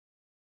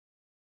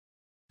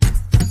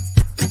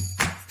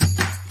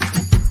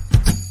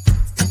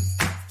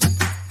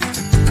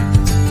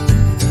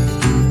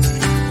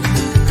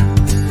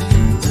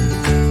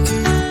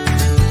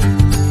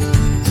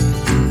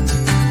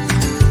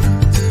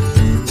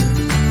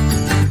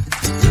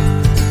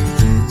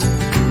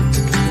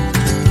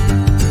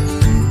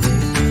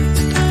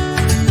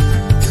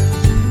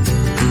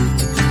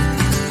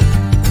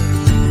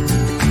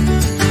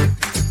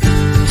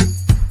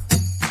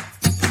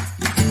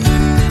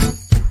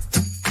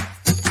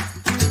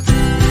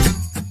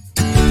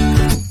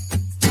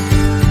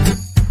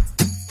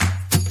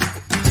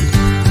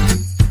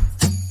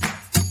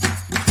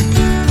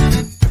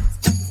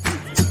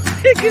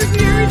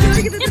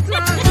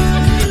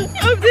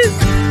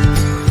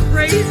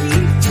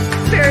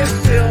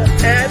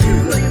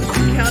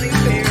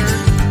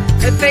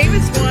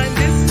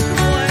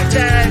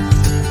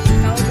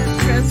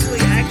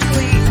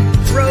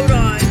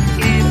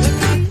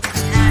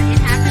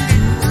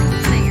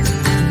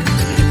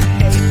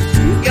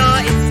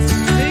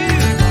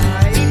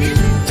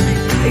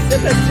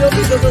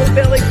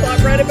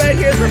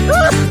I'm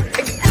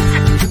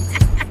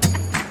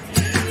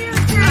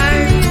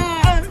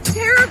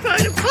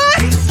terrified of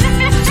heights.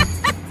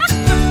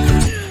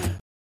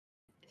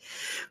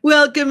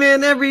 Welcome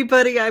in,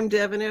 everybody. I'm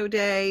Devin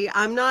O'Day.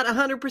 I'm not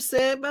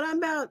 100%, but I'm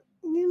about,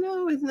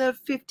 in the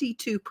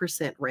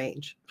 52%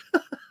 range.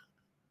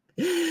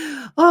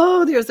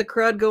 Oh, there's a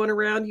crud going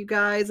around, you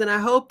guys, and I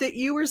hope that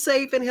you are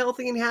safe and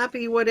healthy and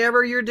happy,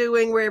 whatever you're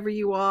doing, wherever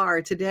you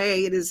are.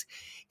 Today, it is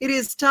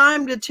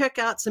time to check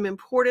out some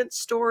important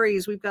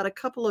stories. We've got a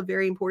couple of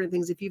very important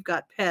things. If you've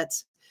got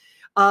pets,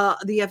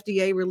 the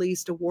FDA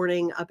released a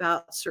warning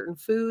about certain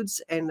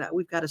foods, and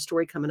we've got a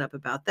story coming up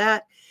about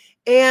that.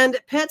 And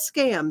pet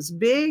scams,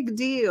 big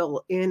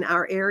deal in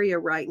our area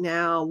right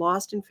now.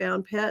 Lost and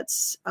found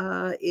pets.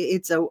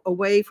 It's a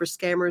way for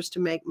scammers to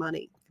make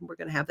money. We're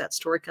going to have that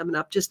story coming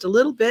up just a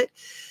little bit.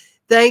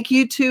 Thank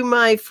you to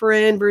my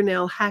friend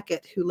Vernell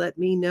Hackett, who let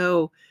me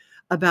know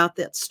about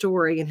that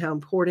story and how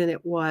important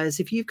it was.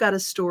 If you've got a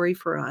story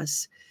for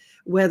us,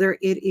 whether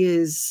it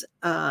is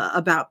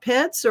about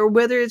pets or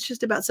whether it's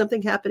just about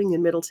something happening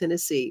in Middle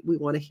Tennessee, we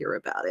want to hear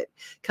about it.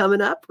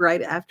 Coming up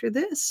right after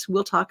this,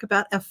 we'll talk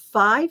about a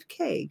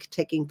 5K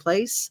taking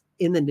place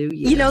in the new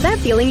year. You know that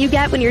feeling you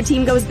get when your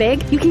team goes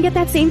big? You can get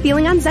that same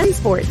feeling on Zen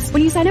Sports.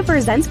 When you sign up for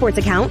a Zen Sports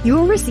account, you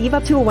will receive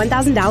up to a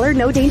 $1,000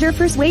 no danger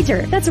first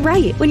wager. That's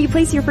right. When you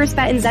place your first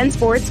bet in Zen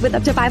Sports with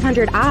up to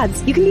 500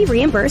 odds, you can be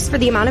reimbursed for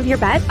the amount of your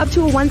bet up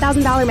to a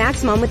 $1,000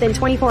 maximum within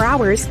 24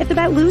 hours if the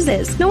bet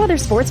loses. No other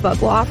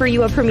sportsbook will offer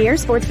you a premier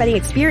sports betting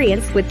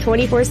experience with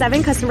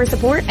 24/7 customer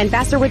support and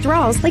faster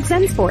withdrawals like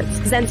Zen Sports.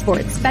 Zen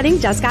Sports. Betting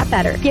just got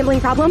better.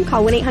 Gambling problem?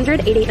 Call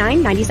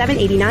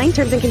 1-800-889-9789.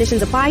 Terms and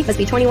conditions apply. Must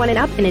be 21 and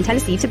up and in Tennessee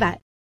to bet.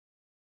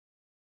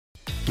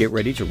 Get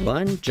ready to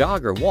run,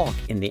 jog, or walk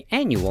in the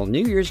annual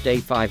New Year's Day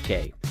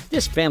 5K.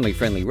 This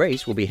family-friendly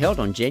race will be held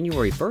on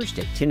January 1st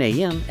at 10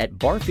 a.m. at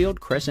Barfield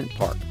Crescent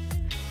Park.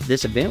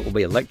 This event will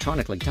be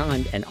electronically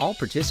timed, and all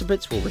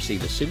participants will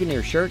receive a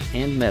souvenir shirt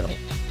and medal.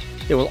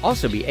 There will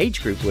also be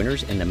age group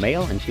winners in the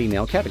male and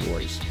female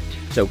categories.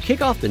 So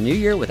kick off the new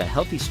year with a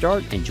healthy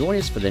start and join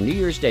us for the New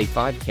Year's Day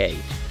 5K.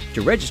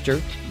 To register,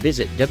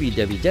 visit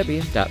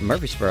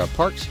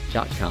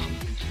www.murfreesboroparks.com.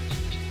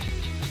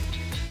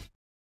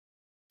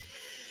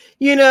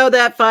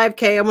 That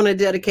 5K, I want to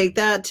dedicate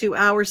that to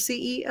our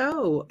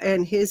CEO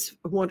and his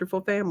wonderful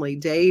family,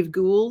 Dave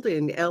Gould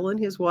and Ellen,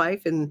 his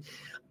wife, and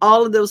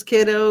all of those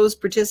kiddos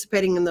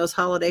participating in those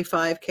holiday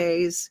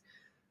 5Ks.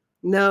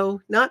 No,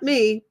 not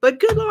me, but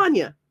good on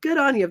you. Good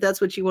on you if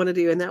that's what you want to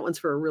do. And that one's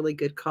for a really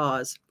good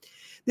cause.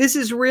 This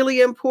is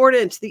really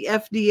important. The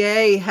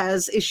FDA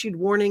has issued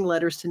warning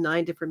letters to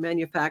 9 different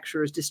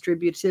manufacturers,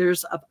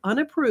 distributors of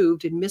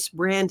unapproved and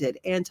misbranded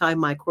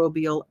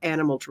antimicrobial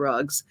animal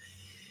drugs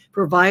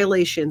for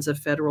violations of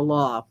federal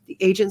law. The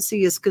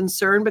agency is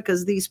concerned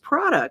because these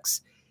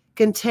products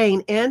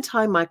contain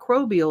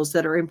antimicrobials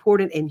that are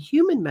important in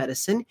human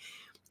medicine,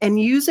 and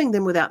using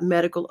them without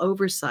medical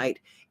oversight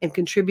and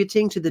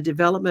contributing to the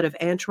development of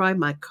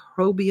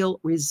antimicrobial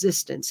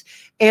resistance,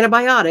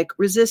 antibiotic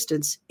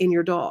resistance in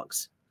your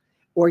dogs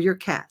or your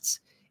cats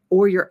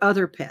or your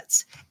other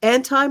pets.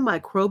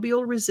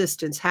 Antimicrobial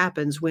resistance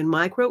happens when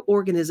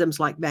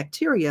microorganisms like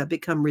bacteria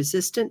become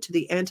resistant to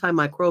the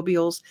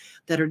antimicrobials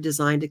that are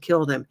designed to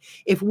kill them.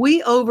 If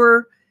we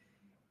over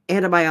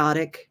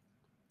antibiotic,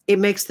 it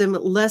makes them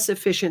less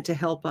efficient to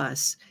help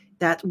us.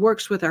 That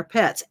works with our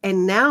pets.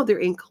 And now they're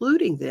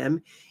including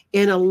them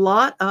in a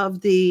lot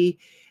of the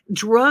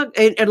drug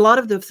and a lot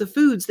of the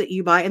foods that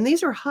you buy. And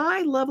these are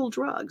high level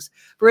drugs.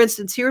 For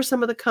instance, here are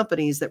some of the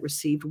companies that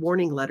received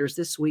warning letters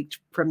this week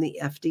from the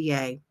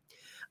FDA.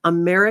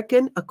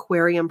 American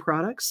Aquarium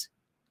Products,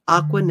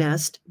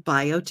 Aquanest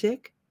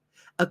Biotic,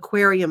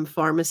 Aquarium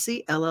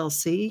Pharmacy,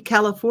 LLC,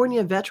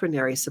 California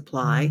Veterinary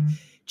Supply,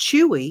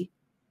 Chewy,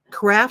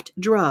 Kraft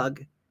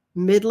Drug,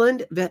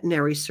 Midland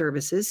Veterinary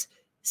Services,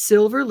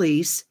 Silver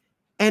Lease,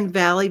 and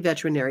Valley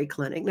Veterinary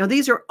Clinic. Now,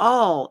 these are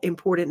all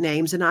important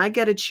names, and I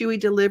get a Chewy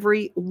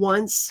delivery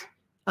once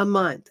a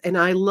month, and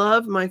I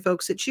love my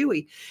folks at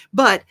Chewy,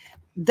 but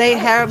they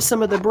have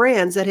some of the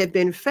brands that have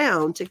been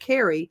found to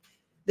carry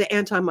the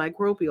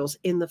antimicrobials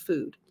in the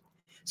food.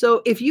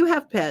 So if you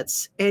have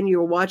pets and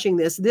you're watching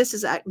this,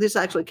 this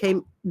actually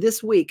came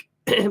this week.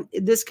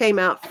 This came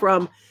out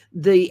from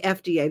the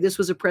FDA. This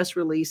was a press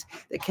release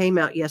that came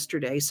out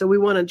yesterday. So we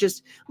want to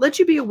just let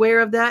you be aware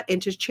of that and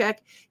to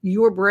check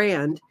your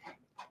brand.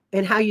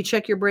 And how you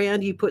check your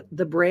brand, you put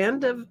the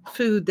brand of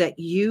food that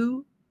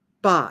you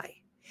buy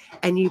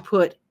and you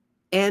put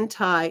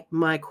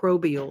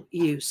antimicrobial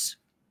use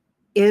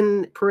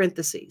in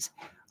parentheses.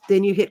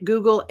 Then you hit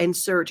Google and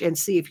search and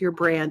see if your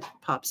brand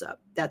pops up.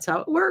 That's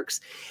how it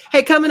works.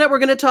 Hey, coming up, we're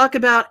going to talk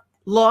about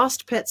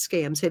lost pet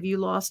scams. Have you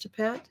lost a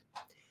pet?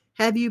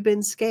 Have you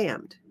been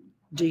scammed?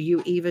 Do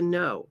you even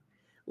know?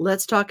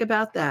 Let's talk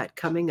about that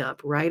coming up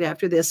right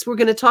after this. We're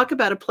going to talk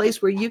about a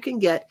place where you can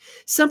get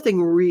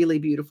something really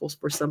beautiful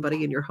for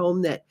somebody in your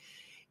home that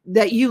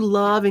you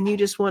love and you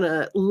just want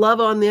to love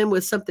on them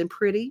with something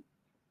pretty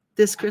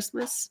this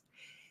Christmas.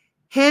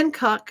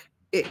 Hancock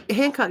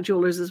Hancock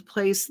Jewelers is a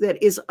place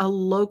that is a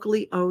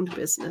locally owned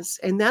business,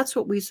 and that's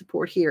what we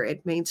support here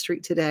at Main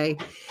Street today.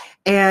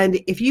 And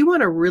if you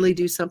want to really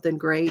do something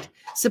great,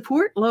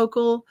 support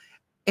local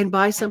and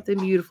buy something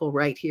beautiful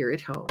right here at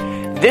home.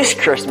 This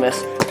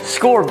Christmas,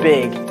 score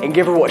big and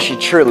give her what she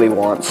truly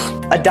wants.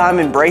 A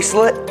diamond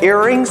bracelet,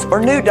 earrings, or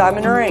new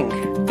diamond ring.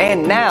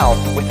 And now,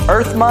 with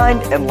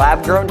Earthmind and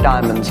lab-grown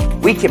diamonds,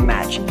 we can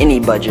match any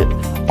budget,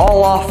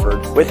 all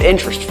offered with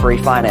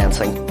interest-free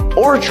financing.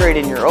 Or trade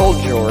in your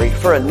old jewelry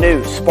for a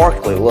new,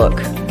 sparkly look.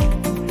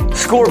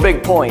 Score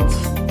big points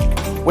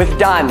with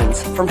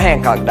diamonds from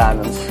Hancock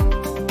Diamonds.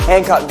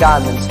 Hancock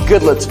Diamonds,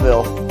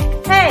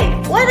 Goodlettsville. Hey,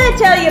 what did I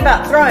tell you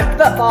about throwing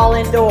football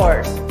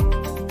indoors?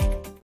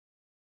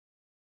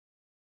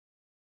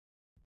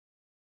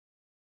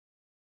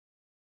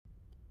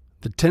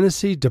 The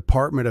Tennessee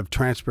Department of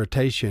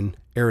Transportation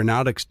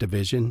Aeronautics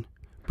Division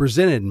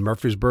presented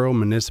Murfreesboro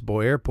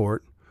Municipal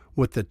Airport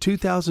with the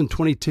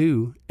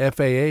 2022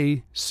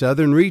 FAA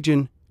Southern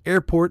Region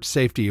Airport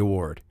Safety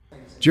Award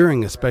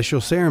during a special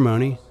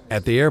ceremony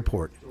at the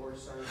airport.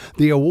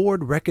 The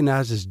award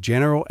recognizes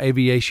general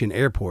aviation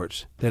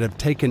airports that have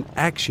taken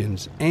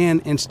actions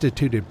and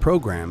instituted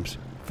programs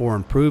for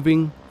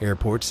improving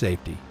airport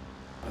safety.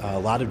 A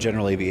lot of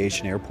general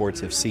aviation airports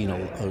have seen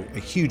a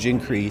huge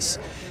increase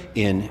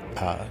in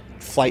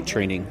flight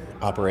training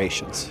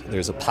operations.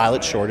 There's a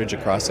pilot shortage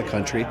across the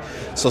country,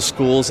 so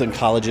schools and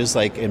colleges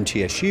like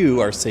MTSU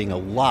are seeing a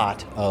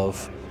lot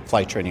of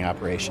flight training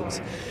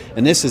operations.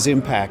 And this has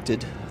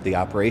impacted the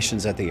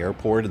operations at the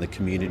airport and the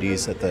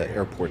communities that the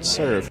airports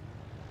serve.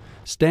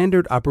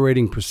 Standard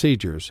Operating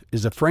Procedures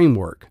is a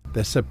framework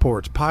that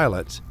supports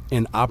pilots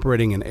in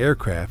operating an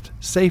aircraft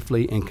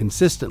safely and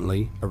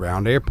consistently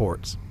around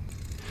airports.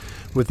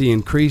 With the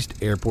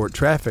increased airport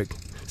traffic,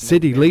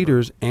 city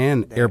leaders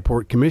and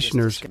airport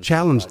commissioners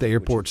challenged the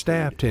airport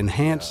staff to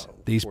enhance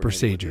these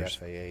procedures.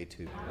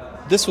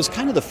 This was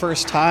kind of the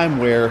first time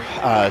where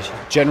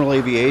general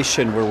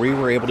aviation, where we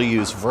were able to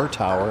use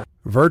VirTower.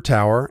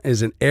 VirTower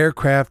is an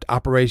aircraft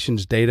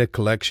operations data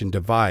collection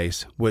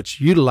device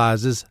which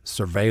utilizes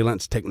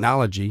surveillance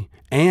technology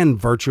and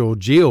virtual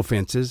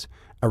geofences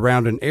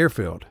around an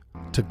airfield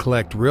to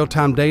collect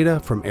real-time data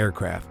from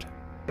aircraft.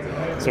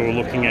 So we're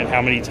looking at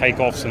how many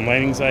takeoffs and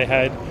landings they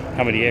had,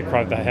 how many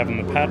aircraft they have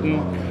in the pattern,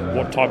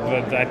 what type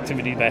of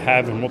activity they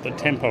have, and what the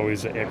tempo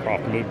is of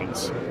aircraft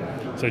movements.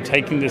 So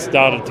taking this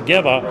data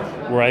together,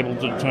 we're able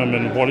to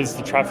determine what is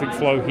the traffic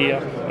flow here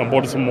and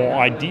what is a more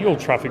ideal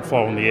traffic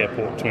flow in the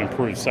airport to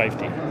improve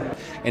safety.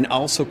 And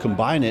also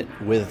combine it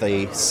with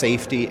a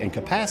safety and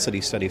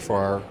capacity study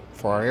for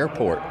our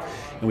airport.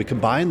 And we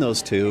combine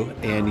those two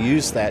and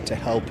use that to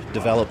help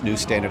develop new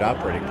standard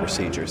operating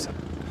procedures.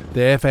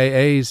 The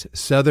FAA's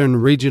Southern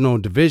Regional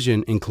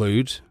Division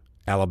includes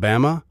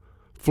Alabama,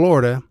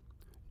 Florida,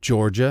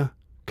 Georgia,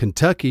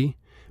 Kentucky,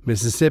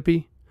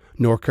 Mississippi,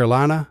 North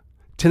Carolina,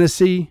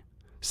 Tennessee,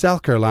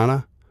 South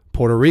Carolina,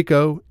 Puerto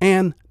Rico,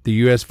 and the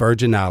U.S.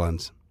 Virgin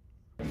Islands.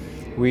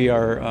 We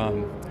are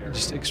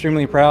just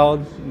extremely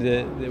proud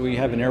that we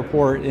have an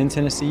airport in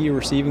Tennessee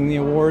receiving the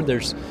award.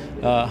 There's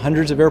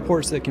hundreds of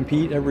airports that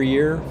compete every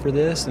year for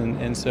this,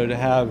 and so to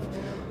have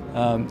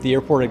the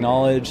airport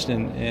acknowledged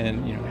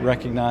and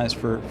recognized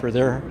for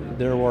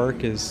their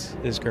work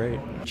is great.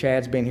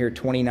 Chad's been here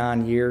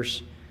 29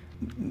 years.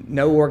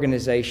 No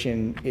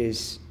organization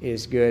is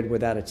good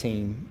without a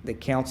team. The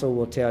council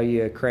will tell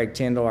you, Craig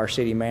Tyndall, our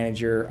city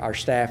manager, our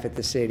staff at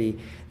the city,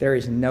 there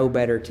is no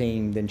better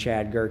team than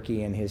Chad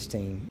Gerke and his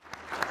team.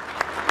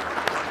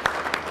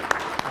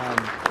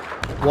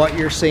 What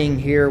you're seeing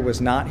here was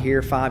not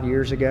here 5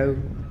 years ago.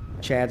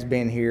 Chad's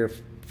been here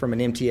from an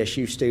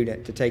MTSU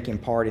student to taking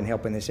part in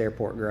helping this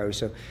airport grow.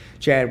 So,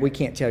 Chad, we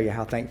can't tell you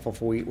how thankful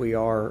we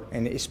are,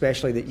 and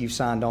especially that you've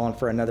signed on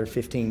for another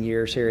 15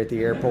 years here at the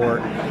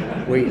airport.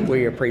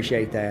 We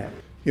appreciate that.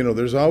 You know,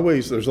 there's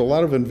a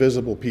lot of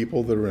invisible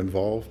people that are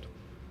involved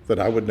that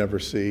I would never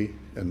see,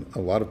 and a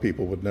lot of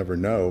people would never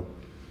know,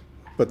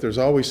 but there's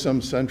always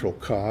some central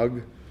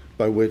cog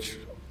by which,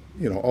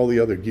 all the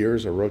other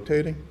gears are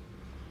rotating,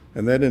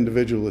 and that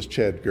individual is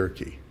Chad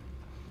Gerke.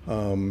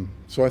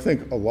 So I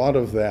think a lot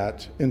of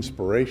that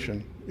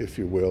inspiration, if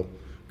you will,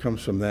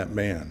 comes from that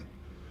man.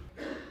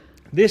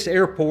 This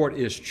airport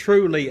is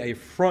truly a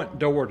front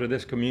door to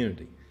this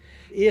community.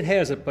 It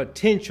has a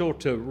potential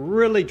to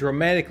really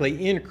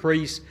dramatically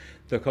increase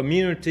the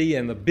community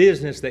and the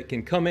business that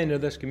can come into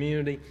this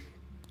community.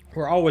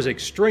 We're always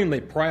extremely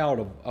proud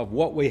of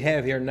what we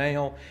have here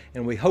now,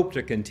 and we hope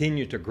to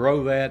continue to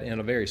grow that in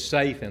a very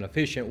safe and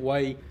efficient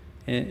way.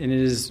 And it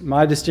is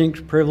my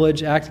distinct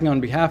privilege, acting on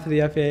behalf of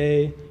the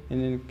FAA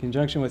and in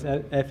conjunction with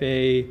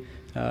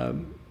FAA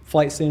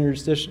Flight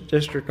Standards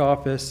District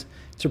Office,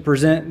 to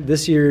present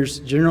this year's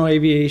General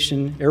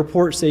Aviation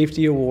Airport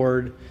Safety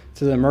Award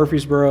to the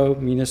Murfreesboro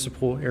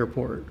Municipal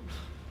Airport.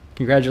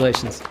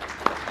 Congratulations.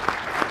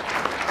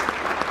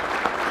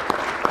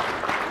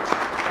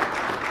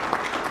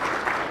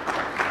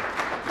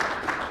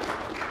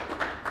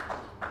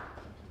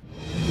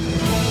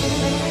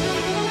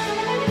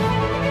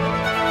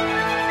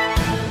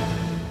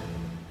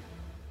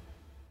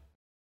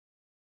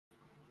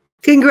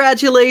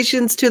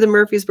 Congratulations to the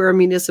Murfreesboro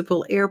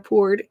Municipal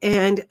Airport,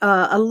 and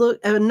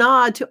a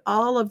nod to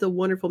all of the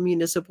wonderful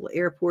municipal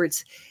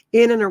airports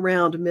in and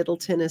around Middle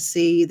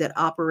Tennessee that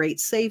operate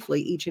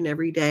safely each and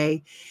every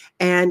day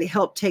and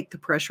help take the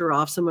pressure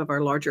off some of our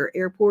larger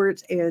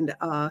airports. And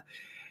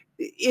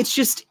it's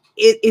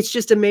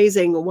just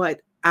amazing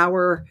what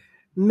our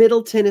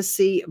Middle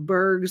Tennessee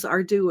burgs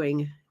are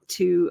doing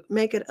to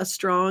make it a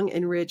strong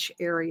and rich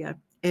area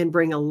and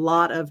bring a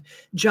lot of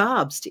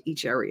jobs to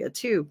each area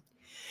too.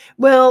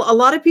 Well, a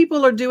lot of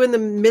people are doing the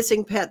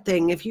missing pet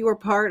thing. If you are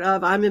part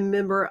of, I'm a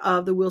member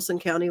of the Wilson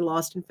County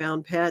Lost and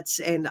Found Pets,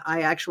 and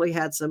I actually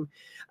had some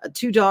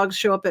 2 dogs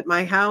show up at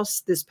my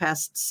house this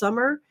past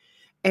summer,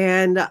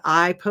 and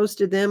I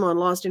posted them on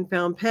Lost and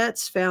Found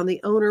Pets, found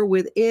the owner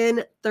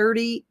within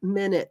 30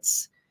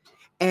 minutes,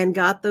 and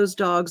got those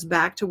dogs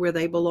back to where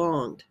they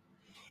belonged.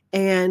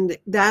 And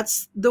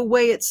that's the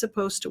way it's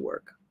supposed to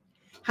work.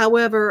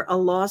 However, a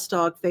lost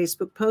dog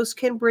Facebook post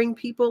can bring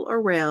people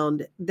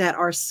around that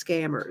are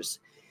scammers.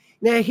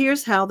 Now,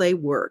 here's how they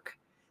work.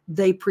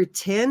 They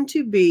pretend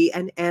to be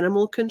an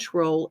animal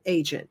control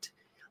agent.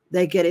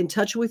 They get in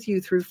touch with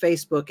you through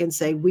Facebook and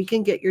say, we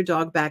can get your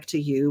dog back to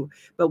you,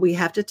 but we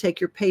have to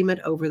take your payment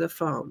over the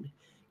phone.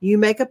 You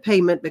make a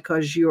payment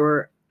because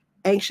you're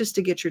anxious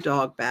to get your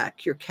dog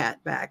back, your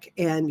cat back,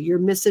 and you're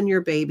missing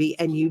your baby,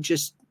 and you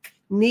just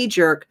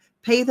knee-jerk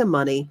pay the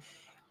money,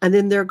 and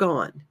then they're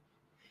gone.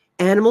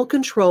 Animal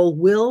control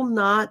will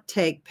not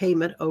take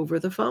payment over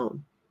the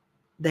phone.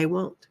 They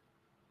won't.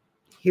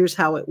 Here's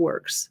how it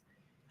works.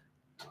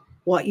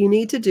 What you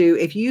need to do,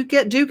 if you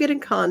do get in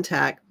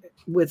contact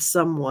with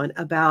someone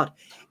about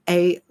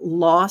a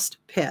lost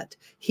pet,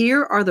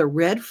 here are the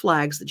red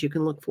flags that you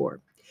can look for.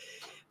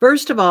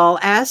 First of all,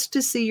 ask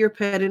to see your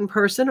pet in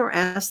person, or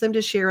ask them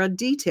to share a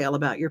detail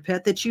about your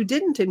pet that you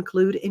didn't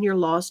include in your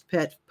lost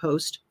pet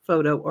post,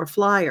 photo, or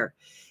flyer.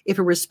 If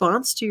a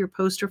response to your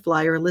post or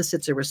flyer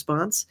elicits a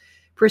response,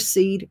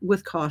 proceed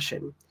with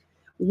caution.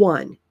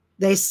 1,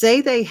 they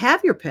say they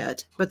have your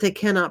pet, but they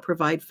cannot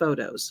provide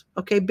photos.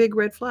 Okay, big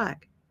red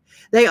flag.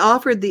 They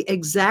offered the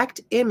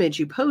exact image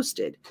you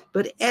posted,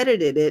 but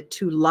edited it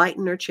to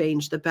lighten or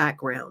change the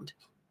background.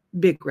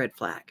 Big red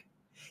flag.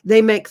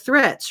 They make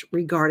threats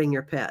regarding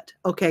your pet.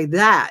 Okay,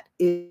 that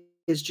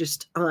is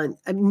just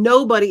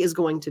nobody is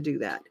going to do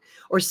that.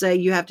 Or say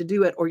you have to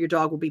do it or your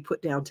dog will be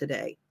put down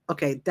today.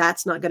 Okay,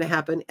 that's not going to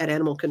happen at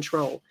animal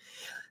control.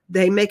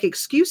 They make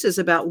excuses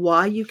about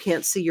why you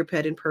can't see your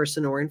pet in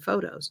person or in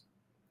photos.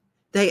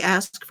 They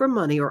ask for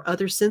money or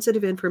other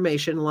sensitive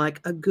information like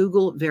a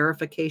Google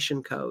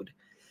verification code.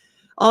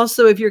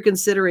 Also, if you're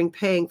considering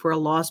paying for a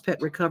lost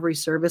pet recovery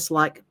service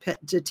like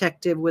Pet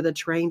Detective with a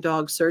trained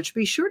dog search,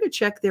 be sure to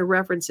check their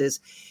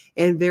references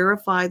and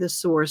verify the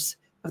source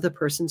of the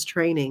person's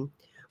training.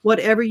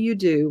 Whatever you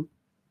do,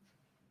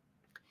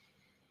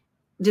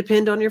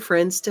 depend on your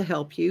friends to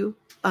help you.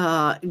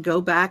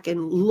 Go back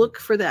and look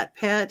for that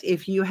pet.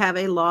 If you have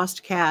a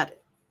lost cat,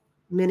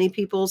 many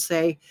people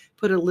say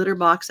put a litter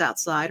box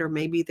outside or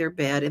maybe their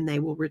bed and they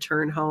will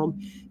return home.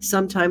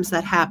 Sometimes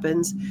that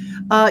happens.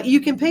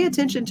 You can pay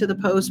attention to the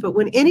post, but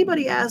when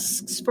anybody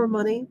asks for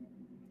money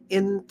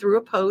through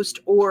a post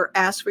or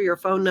asks for your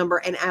phone number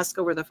and ask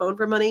over the phone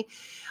for money,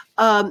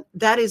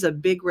 that is a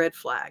big red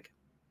flag.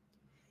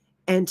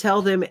 And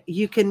tell them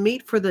you can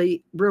meet for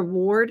the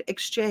reward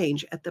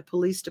exchange at the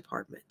police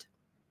department.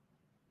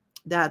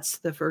 That's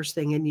the first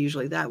thing, and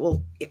usually that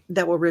will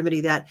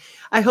remedy that.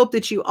 I hope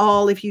that you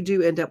all, if you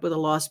do end up with a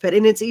lost pet,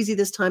 and it's easy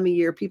this time of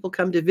year, people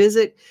come to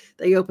visit,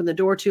 they open the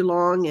door too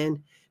long,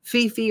 and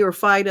Fifi or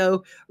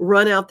Fido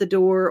run out the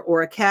door,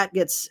 or a cat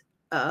gets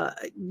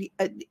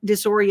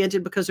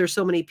disoriented because there's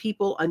so many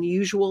people,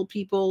 unusual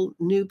people,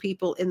 new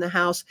people in the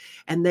house,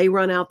 and they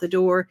run out the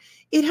door.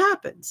 It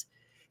happens.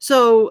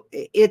 So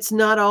it's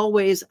not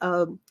always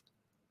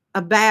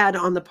a bad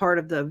on the part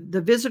of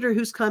the visitor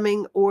who's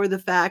coming, or the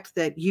fact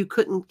that you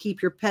couldn't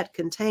keep your pet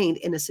contained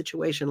in a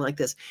situation like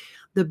this.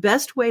 The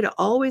best way to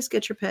always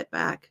get your pet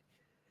back,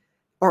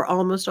 or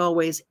almost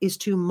always, is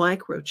to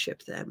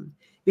microchip them,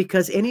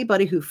 because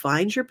anybody who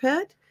finds your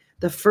pet,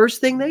 the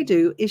first thing they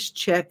do is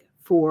check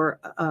for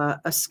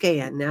a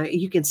scan. Now,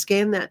 you can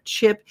scan that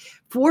chip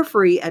for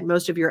free at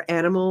most of your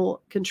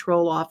animal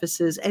control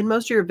offices, and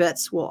most of your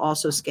vets will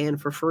also scan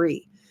for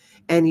free.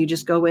 And you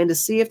just go in to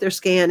see if they're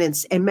scanned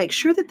and make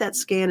sure that that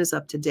scan is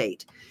up to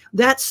date.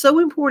 That's so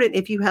important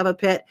if you have a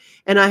pet.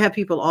 And I have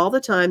people all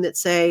the time that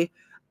say,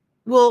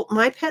 well,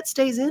 my pet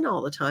stays in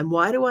all the time.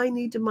 Why do I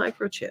need to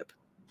microchip?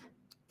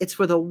 It's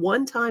for the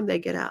one time they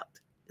get out.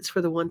 It's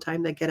for the one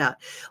time they get out.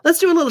 Let's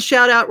do a little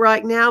shout out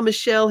right now.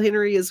 Michelle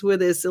Henry is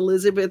with us.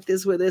 Elizabeth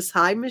is with us.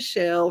 Hi,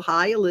 Michelle.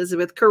 Hi,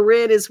 Elizabeth.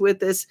 Corinne is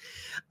with us.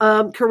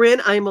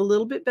 Corinne, I'm a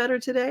little bit better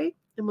today.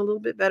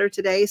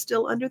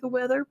 Still under the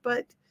weather,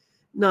 but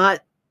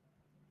not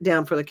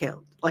down for the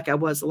count like I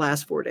was the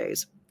last 4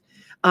 days.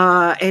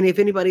 And if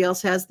anybody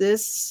else has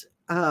this,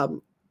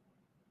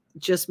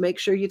 just make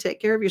sure you take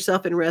care of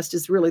yourself, and rest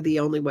is really the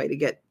only way to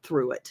get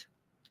through it.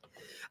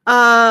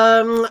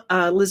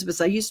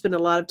 Elizabeth, I used to spend a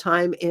lot of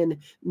time in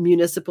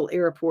municipal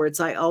airports.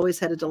 I always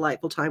had a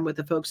delightful time with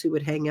the folks who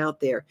would hang out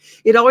there.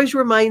 It always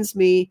reminds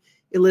me,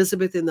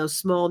 Elizabeth, in those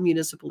small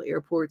municipal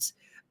airports,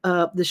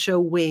 the show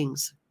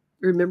Wings.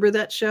 Remember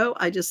that show?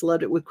 I just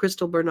loved it with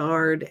Crystal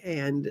Bernard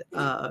and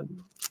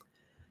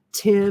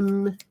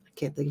Tim. I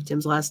can't think of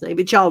Tim's last name,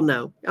 but y'all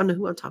know. I know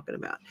who I'm talking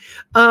about.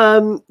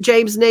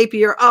 James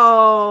Napier.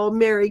 Oh,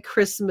 Merry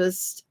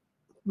Christmas,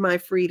 my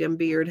freedom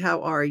beard.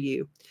 How are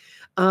you?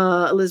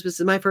 Elizabeth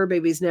says, my fur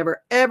babies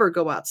never, ever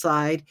go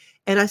outside,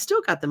 and I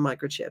still got them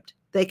microchipped.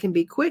 They can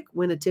be quick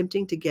when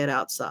attempting to get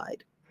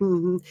outside.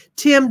 Mm-hmm.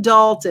 Tim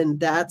Dalton.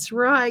 That's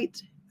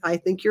right. I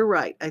think you're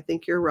right.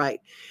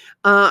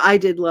 I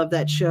did love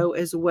that show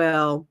as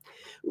well.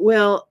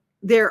 Well,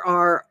 there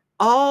are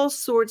all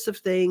sorts of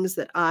things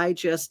that I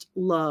just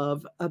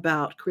love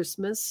about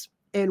Christmas.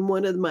 And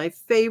one of my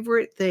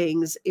favorite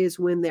things is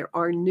when there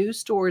are new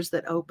stores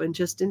that open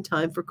just in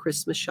time for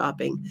Christmas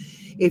shopping.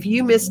 If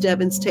you missed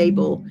Devin's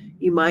Table,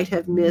 you might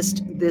have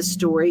missed this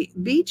story.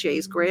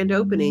 BJ's grand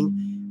opening,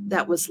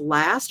 that was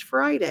last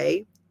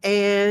Friday.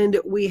 And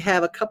we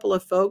have a couple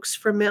of folks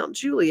from Mount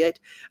Juliet,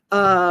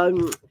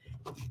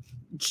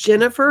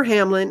 Jennifer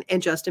Hamlin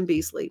and Justin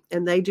Beasley,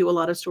 and they do a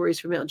lot of stories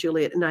from Mount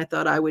Juliet. And I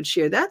thought I would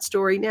share that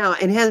story now.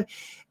 And have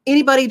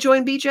anybody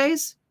joined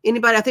BJ's?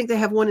 Anybody? I think they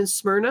have one in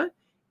Smyrna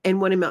and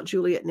one in Mount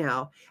Juliet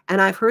now.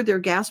 And I've heard their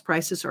gas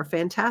prices are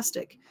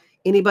fantastic.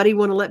 Anybody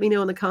want to let me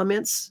know in the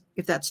comments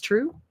if that's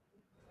true?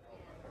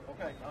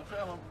 Okay, I'll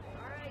tell them.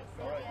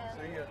 All right,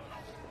 see you.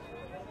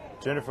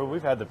 Jennifer,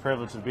 we've had the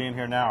privilege of being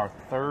here now our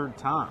third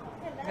time.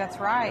 That's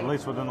right. At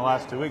least within the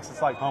last 2 weeks.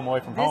 It's like home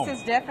away from home. This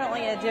is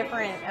definitely a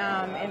different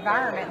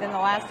environment than the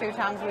last 2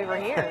 times we were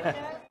here.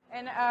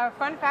 And a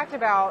fun fact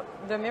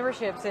about the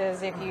memberships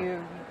is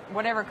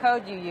whatever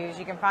code you use,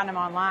 you can find them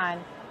online.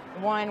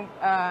 One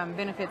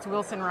benefits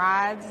Wilson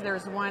Rides.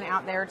 There's one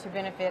out there to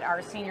benefit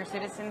our Senior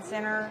Citizen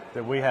Center.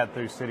 That we had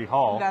through City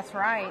Hall. That's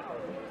right.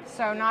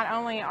 So not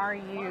only are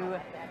you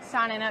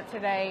signing up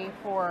today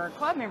for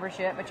club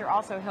membership, but you're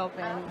also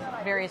helping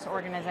various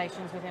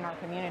organizations within our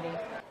community.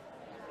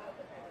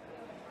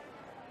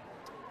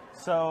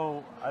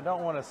 So I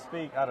don't want to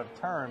speak out of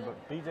turn,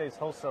 but BJ's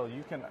Wholesale,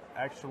 you can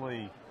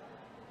actually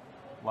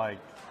like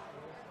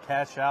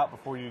cash out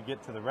before you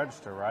get to the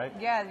register, right?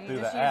 Yeah, you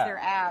just use their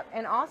app.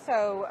 And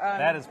also,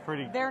 that is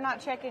pretty. They're not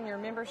checking your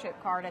membership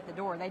card at the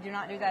door. They do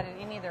not do that at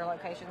any of their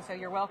locations. So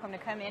you're welcome to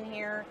come in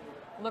here,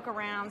 look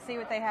around, see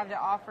what they have to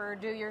offer,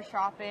 do your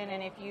shopping,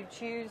 and if you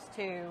choose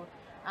to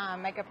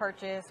make a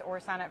purchase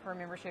or sign up for a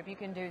membership, you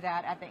can do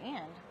that at the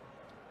end.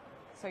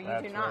 So you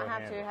do not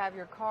have to have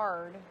your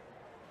card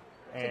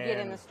to get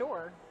in the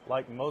store.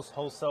 Like most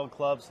wholesale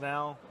clubs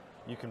now,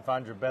 you can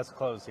find your best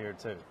clothes here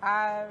too.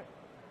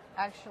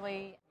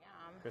 Actually,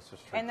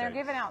 Christmas tree and they're cakes.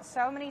 giving out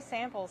so many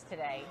samples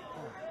today.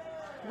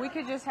 We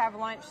could just have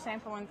lunch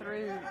sampling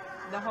through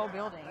the whole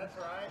building.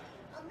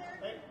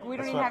 We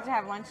don't even have to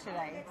have lunch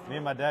today. Me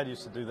and my dad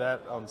used to do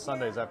that on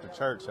Sundays after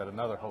church at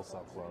another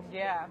wholesale club.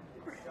 Yeah.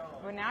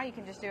 Well, now you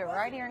can just do it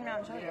right here in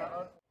Mount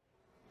Juliet.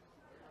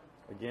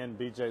 Again,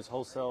 BJ's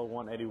Wholesale,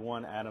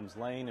 181 Adams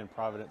Lane in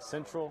Providence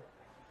Central.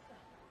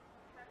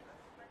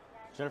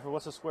 Jennifer,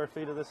 what's the square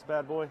feet of this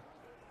bad boy?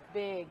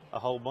 Big. A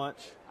whole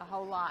bunch? A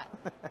whole lot.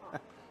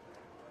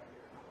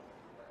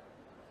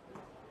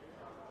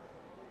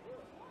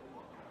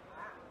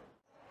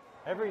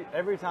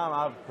 Every time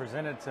I've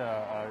presented to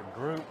a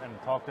group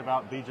and talked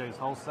about BJ's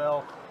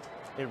Wholesale,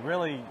 it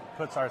really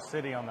puts our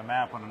city on the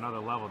map on another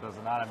level, does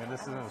it not? I mean,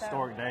 this is an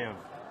historic day of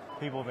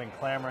people have been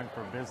clamoring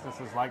for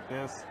businesses like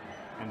this,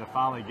 and to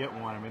finally get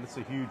one, I mean, it's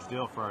a huge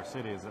deal for our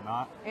city, is it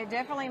not? It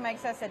definitely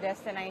makes us a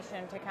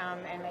destination to come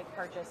and make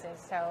purchases.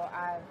 So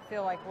I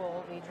feel like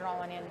we'll be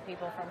drawing in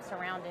people from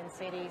surrounding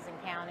cities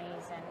and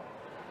counties, and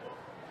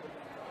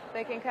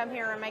they can come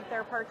here and make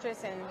their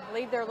purchase and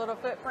leave their little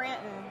footprint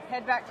and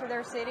head back to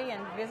their city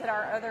and visit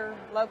our other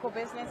local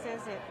businesses.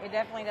 It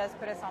definitely does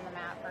put us on the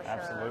map for sure.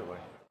 Absolutely.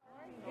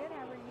 Good,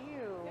 how are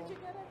you? Did you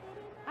get a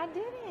goodie? I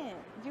didn't.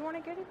 Do you want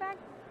a goodie bag?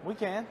 We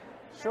can,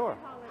 sure.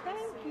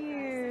 Thank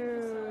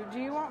you. Do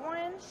you want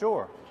one?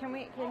 Sure. Can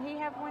he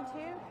have one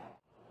too?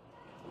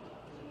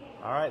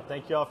 All right,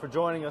 thank you all for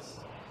joining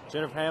us.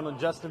 Jennifer Hamlin,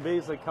 Justin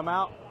Beasley, come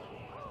out,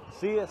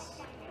 see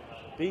us.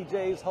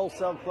 BJ's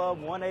Wholesale Club,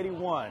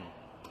 181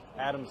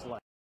 Adams Lane.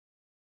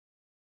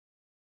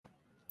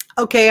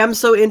 Okay, I'm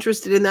so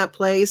interested in that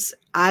place.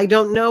 I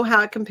don't know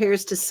how it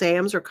compares to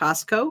Sam's or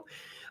Costco,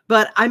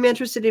 but I'm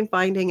interested in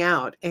finding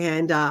out.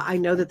 And I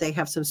know that they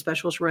have some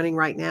specials running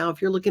right now.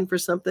 If you're looking for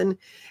something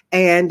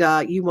and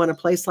you want a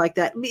place like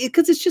that,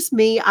 because it's just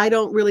me, I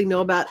don't really know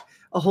about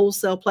a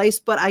wholesale place,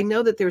 but I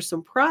know that there's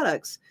some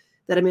products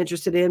that I'm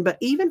interested in. But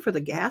even for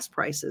the gas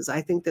prices,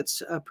 I think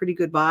that's a pretty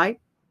good buy.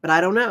 But I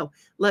don't know.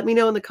 Let me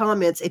know in the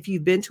comments if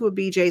you've been to a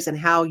BJ's and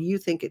how you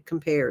think it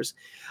compares.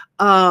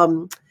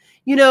 You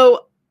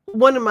know,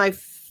 one of my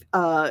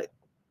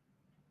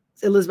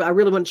Elizabeth, I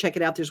really want to check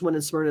it out. There's one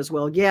in Smyrna as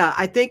well. Yeah,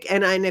 I think,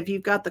 and if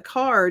you've got the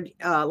card,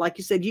 like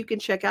you said, you can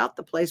check out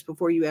the place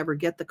before you ever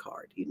get the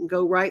card. You can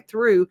go right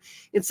through.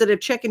 Instead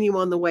of checking you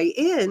on the way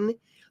in,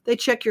 they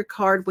check your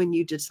card when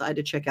you decide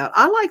to check out.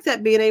 I like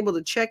that, being able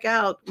to check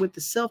out with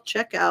the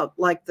self-checkout,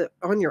 like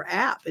on your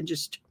app, and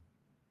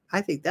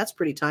I think that's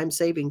pretty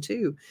time-saving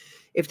too.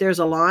 If there's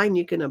a line,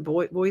 you can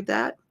avoid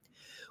that.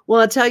 Well,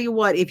 I'll tell you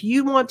what, if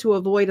you want to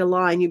avoid a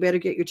line, you better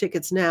get your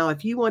tickets now.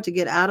 If you want to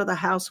get out of the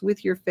house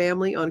with your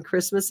family on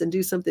Christmas and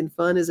do something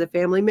fun as a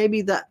family,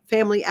 maybe the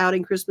family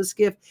outing Christmas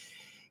gift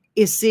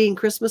is seeing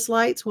Christmas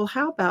lights. Well,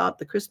 how about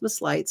the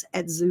Christmas lights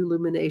at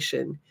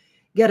Zoolumination?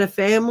 Get a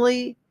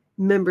family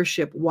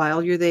membership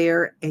while you're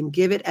there and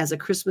give it as a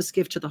Christmas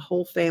gift to the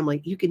whole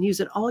family. You can use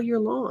it all year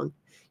long.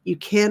 You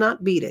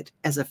cannot beat it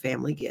as a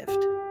family gift.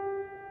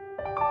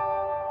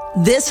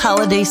 This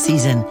holiday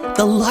season,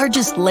 the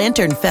largest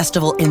lantern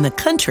festival in the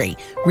country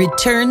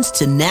returns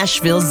to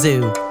Nashville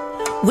Zoo.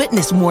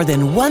 Witness more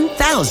than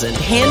 1,000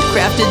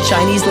 handcrafted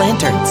Chinese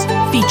lanterns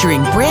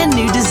featuring brand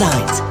new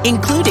designs,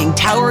 including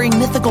towering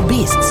mythical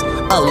beasts,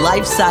 a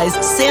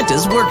life-sized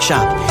Santa's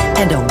workshop,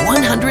 and a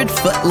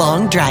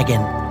 100-foot-long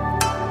dragon.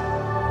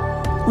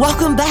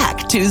 Welcome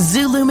back to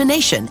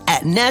Zoolumination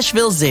at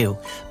Nashville Zoo.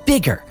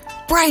 Bigger,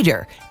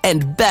 brighter,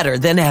 and better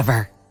than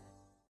ever.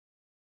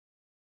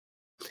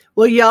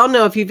 Well, y'all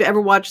know, if you've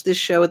ever watched this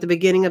show, at the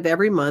beginning of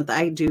every month,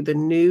 I do the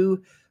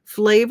new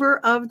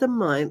flavor of the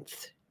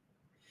month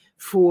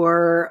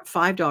for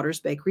Five Daughters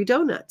Bakery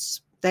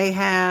Donuts. They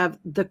have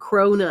the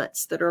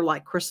cronuts that are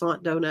like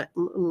croissant donut.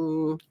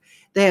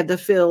 They have the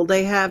filled,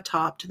 they have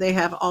topped, they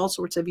have all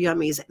sorts of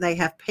yummies. They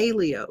have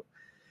paleo,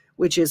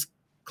 which is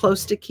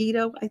close to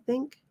keto, I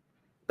think.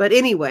 But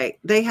anyway,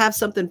 they have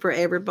something for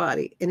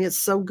everybody, and it's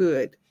so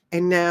good.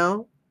 And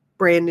now,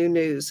 brand new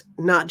news,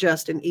 not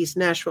just in East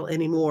Nashville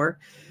anymore.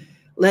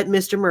 Let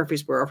Mr.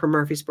 Murfreesboro from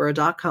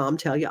Murfreesboro.com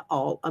tell you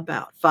all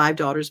about Five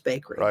Daughters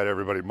Bakery. Right,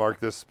 everybody, mark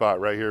this spot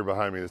right here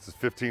behind me. This is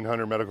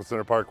 1500 Medical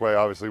Center Parkway.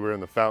 Obviously, we're in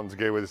the Fountains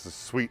Gateway. This is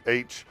Suite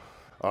H.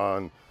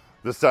 On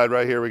this side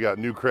right here, we got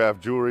New Craft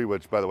Jewelry,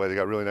 which, by the way, they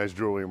got really nice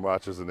jewelry and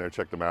watches in there.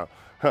 Check them out.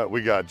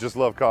 We got Just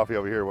Love Coffee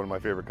over here, one of my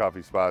favorite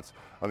coffee spots.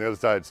 On the other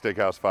side,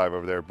 Steakhouse 5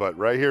 over there. But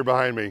right here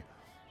behind me,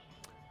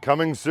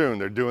 coming soon.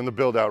 They're doing the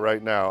build out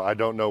right now. I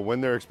don't know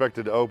when they're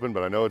expected to open,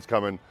 but I know it's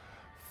coming.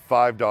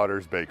 Five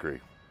Daughters Bakery.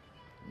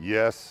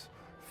 Yes,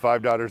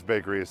 Five Daughters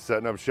Bakery is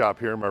setting up shop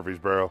here in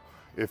Murfreesboro.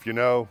 If you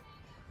know,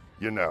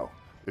 you know.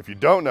 If you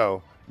don't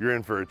know, you're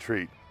in for a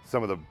treat.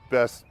 Some of the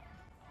best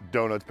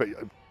donuts.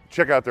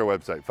 Check out their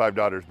website, Five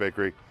Daughters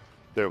Bakery.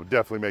 They will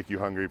definitely make you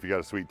hungry. If you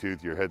got a sweet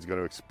tooth, your head's going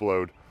to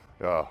explode.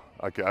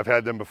 I've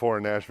had them before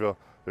in Nashville.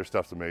 Their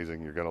stuff's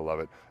amazing. You're going to love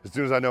it. As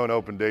soon as I know an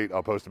open date,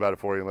 I'll post about it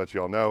for you and let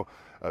you all know.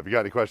 If you got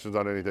any questions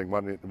on anything,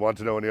 want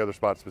to know any other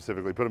spots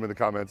specifically, put them in the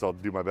comments. I'll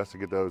do my best to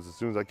get those as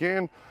soon as I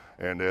can.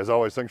 And as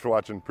always, thanks for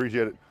watching.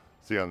 Appreciate it.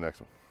 See you on the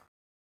next one.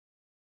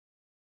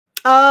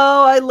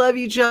 Oh, I love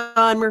you,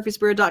 John.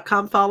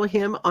 Murfreesboro.com. Follow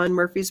him on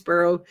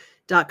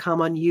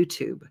Murfreesboro.com on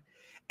YouTube.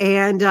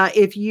 And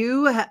if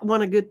you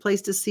want a good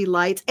place to see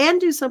lights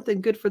and do something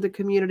good for the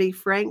community,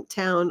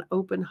 Franktown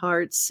Open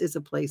Hearts is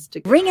a place to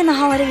go. Ring in the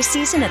holiday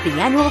season at the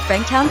annual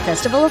Franktown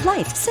Festival of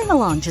Lights. Sing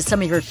along to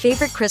some of your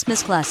favorite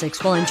Christmas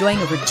classics while enjoying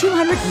over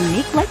 200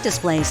 unique light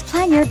displays.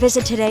 Plan your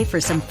visit today for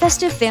some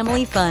festive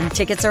family fun.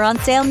 Tickets are on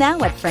sale now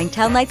at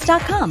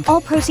franktownlights.com.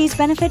 All proceeds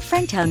benefit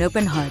Franktown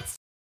Open Hearts.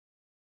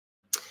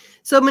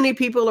 So many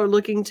people are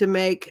looking to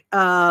make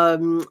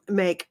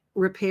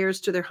repairs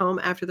to their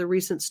home after the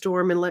recent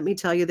storm. And let me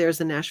tell you,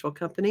 there's a Nashville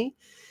company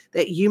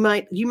that you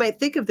might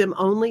think of them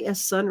only as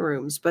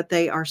sunrooms, but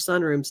they are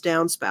sunrooms,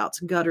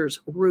 downspouts, gutters,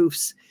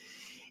 roofs,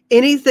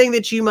 anything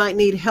that you might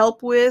need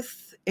help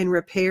with and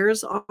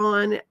repairs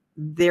on.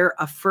 They're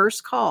a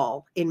first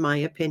call, in my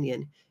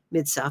opinion.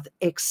 Mid-South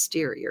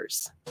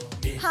Exteriors.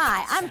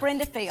 Hi, I'm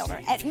Brenda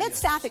Fielder. At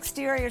Mid-South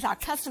Exteriors, our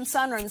custom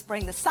sunrooms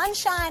bring the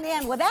sunshine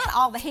in without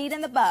all the heat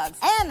and the bugs.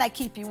 And they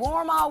keep you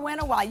warm all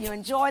winter while you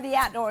enjoy the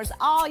outdoors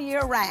all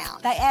year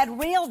round. They add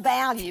real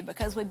value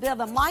because we build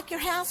them like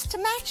your house to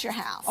match your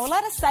house. Or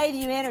let us save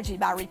you energy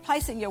by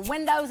replacing your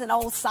windows and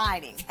old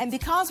siding. And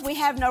because we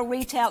have no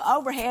retail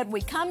overhead, we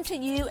come to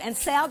you and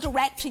sell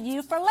direct to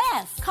you for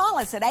less. Call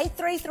us at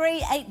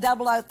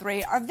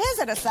 833-8003 or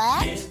visit us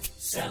at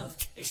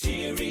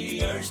MidSouthExteriors.com.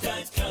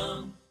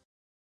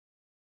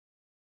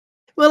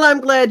 Well, I'm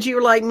glad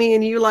you're like me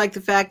and you like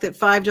the fact that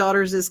Five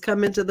Daughters is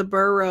coming to the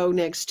borough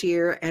next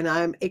year, and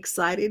I'm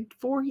excited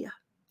for you.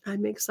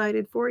 I'm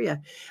excited for you.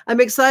 I'm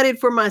excited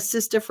for my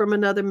sister from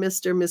another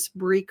mister, Miss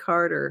Bree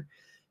Carter,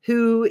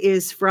 who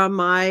is from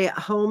my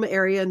home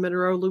area in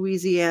Monroe,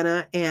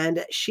 Louisiana,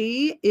 and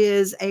she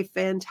is a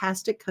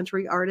fantastic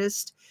country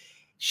artist.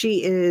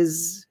 She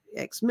is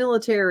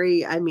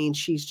ex-military. I mean,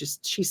 she's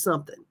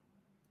something.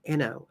 You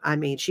know, I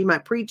mean, she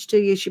might preach to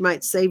you. She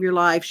might save your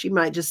life. She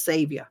might just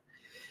save you.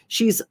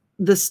 She's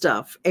the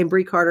stuff. And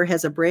Bree Carter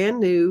has a brand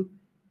new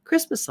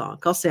Christmas song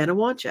called Santa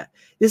Want Ya.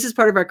 This is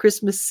part of our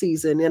Christmas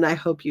season, and I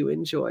hope you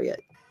enjoy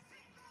it.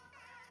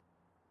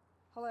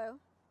 Hello.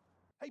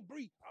 Hey,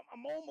 Bree, I'm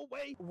I'm on my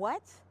way.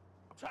 What?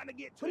 I'm trying to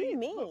get to you. you.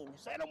 What do you mean? Look,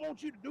 Santa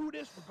wants you to do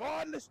this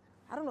regardless.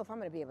 I don't know if I'm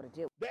going to be able to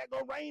do it. There go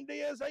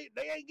reindeers. They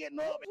ain't getting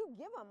up. What did you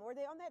give them? Were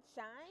they on that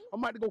shine? I'm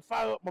about to go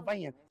fire up my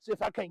van, see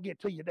if I can't get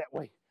to you that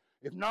way.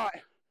 If not,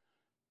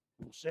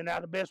 we'll send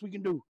out the best we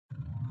can do.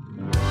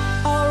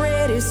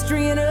 Already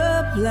stringing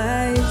up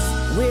lights,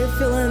 we're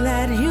feeling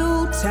that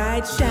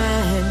Yuletide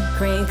shine.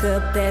 Crank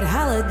up that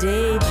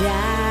holiday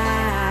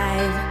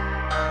jive.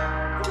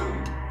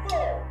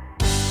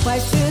 Why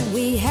should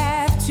we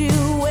have to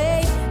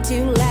wait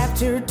till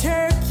after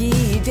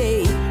Turkey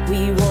Day?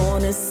 We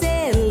wanna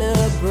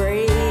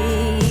celebrate.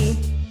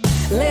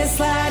 Let's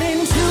slide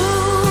into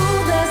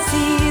the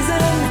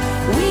season.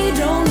 We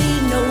don't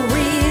need no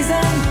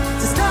reason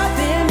to start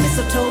them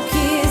mistletoe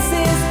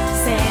kisses.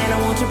 Santa,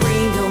 won't you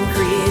bring home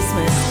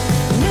Christmas?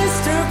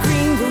 Mr.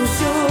 Kringle,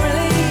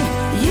 surely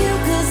you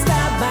could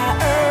stop by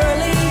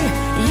early.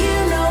 You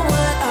know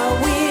what our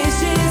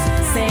wish is.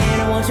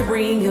 Santa, won't you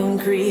bring home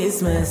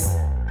Christmas?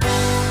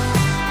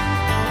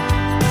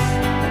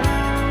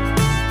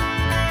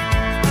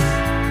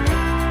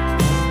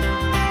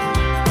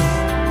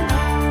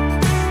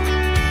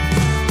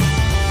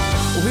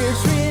 We're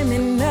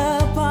trimming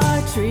up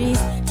our trees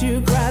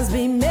to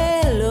Crosby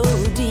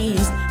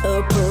melodies,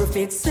 a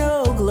perfect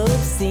snow globe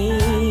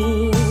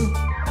scene.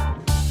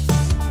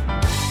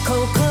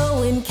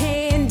 Cocoa and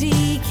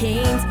candy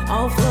canes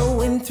all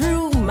flowing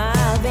through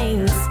my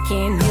veins.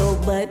 Can't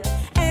help but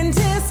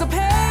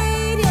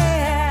anticipate,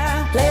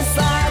 yeah. Let's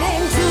slide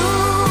into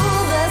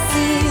the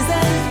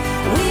season.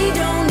 We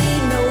don't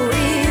need no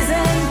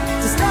reason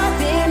to start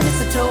them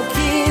mistletoe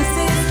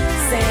kisses.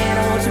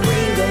 Santa, won't you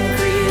bring them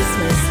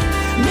Christmas?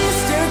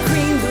 Mr.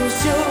 Kringle,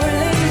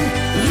 surely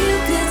you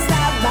could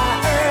stop by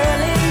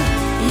early.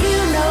 You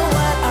know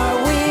what our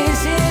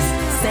wish is.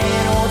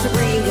 Santa, won't you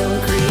bring them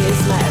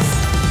Christmas?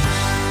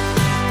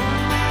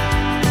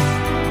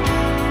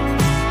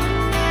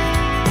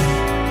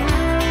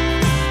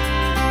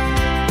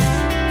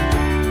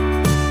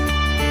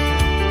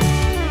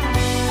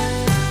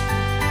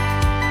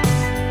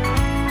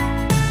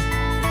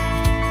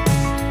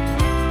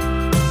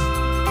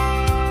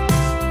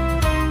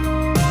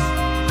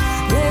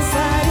 Let's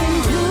slide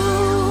into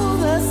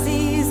the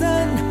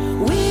season.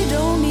 We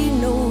don't need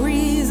no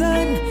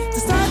reason to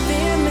start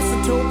them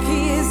mistletoe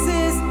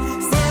kisses.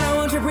 Santa,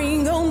 won't you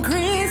bring home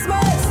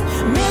Christmas?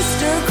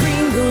 Mr.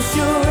 Kringle,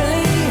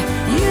 surely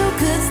you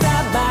could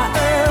stop by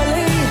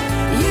early.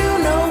 You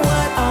know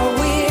what our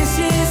wish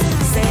is.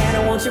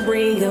 Santa, won't you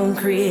bring home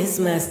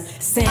Christmas?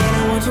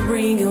 Santa, won't you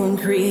bring home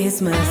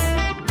Christmas?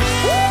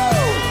 Woo!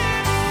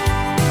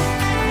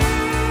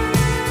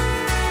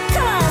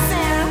 Come on,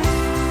 Santa.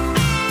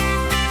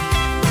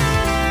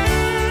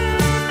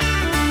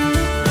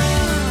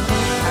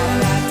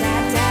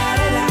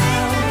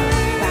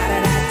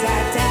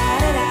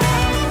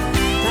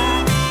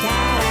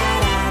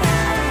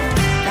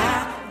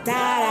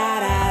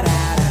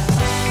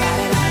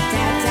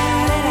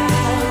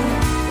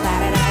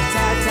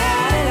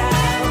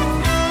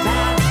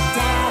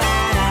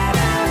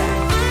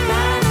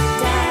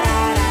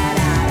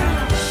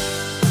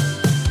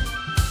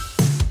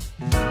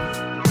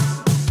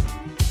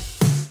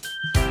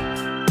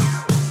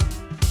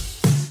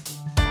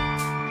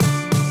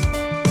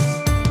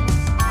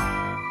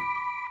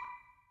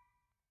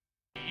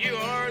 You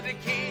are the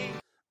king.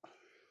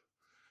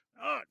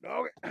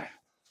 Dog it.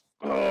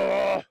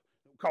 Don't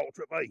call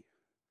trip me.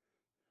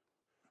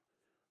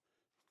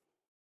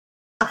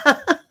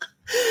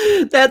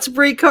 That's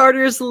Bree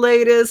Carter's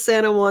latest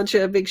Santa Wants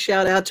You. A big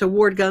shout out to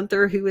Ward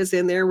Gunther, who is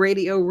in there.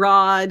 Radio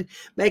Rod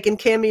making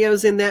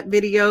cameos in that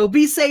video.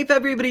 Be safe,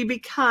 everybody. Be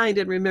kind.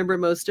 And remember,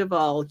 most of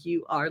all,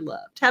 you are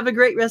loved. Have a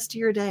great rest of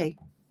your day.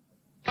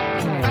 We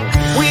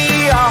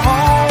are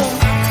home.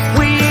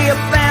 We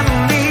are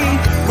family.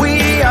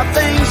 We are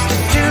things to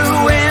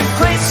do and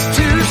place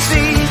to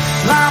see.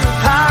 Mom and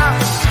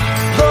pops,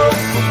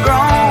 local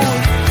grown,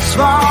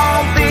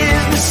 small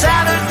business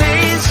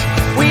Saturdays.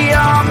 We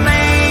are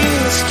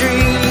Main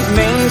Street,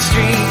 Main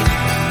Street,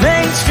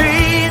 Main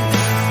Street.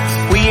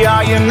 We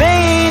are your Main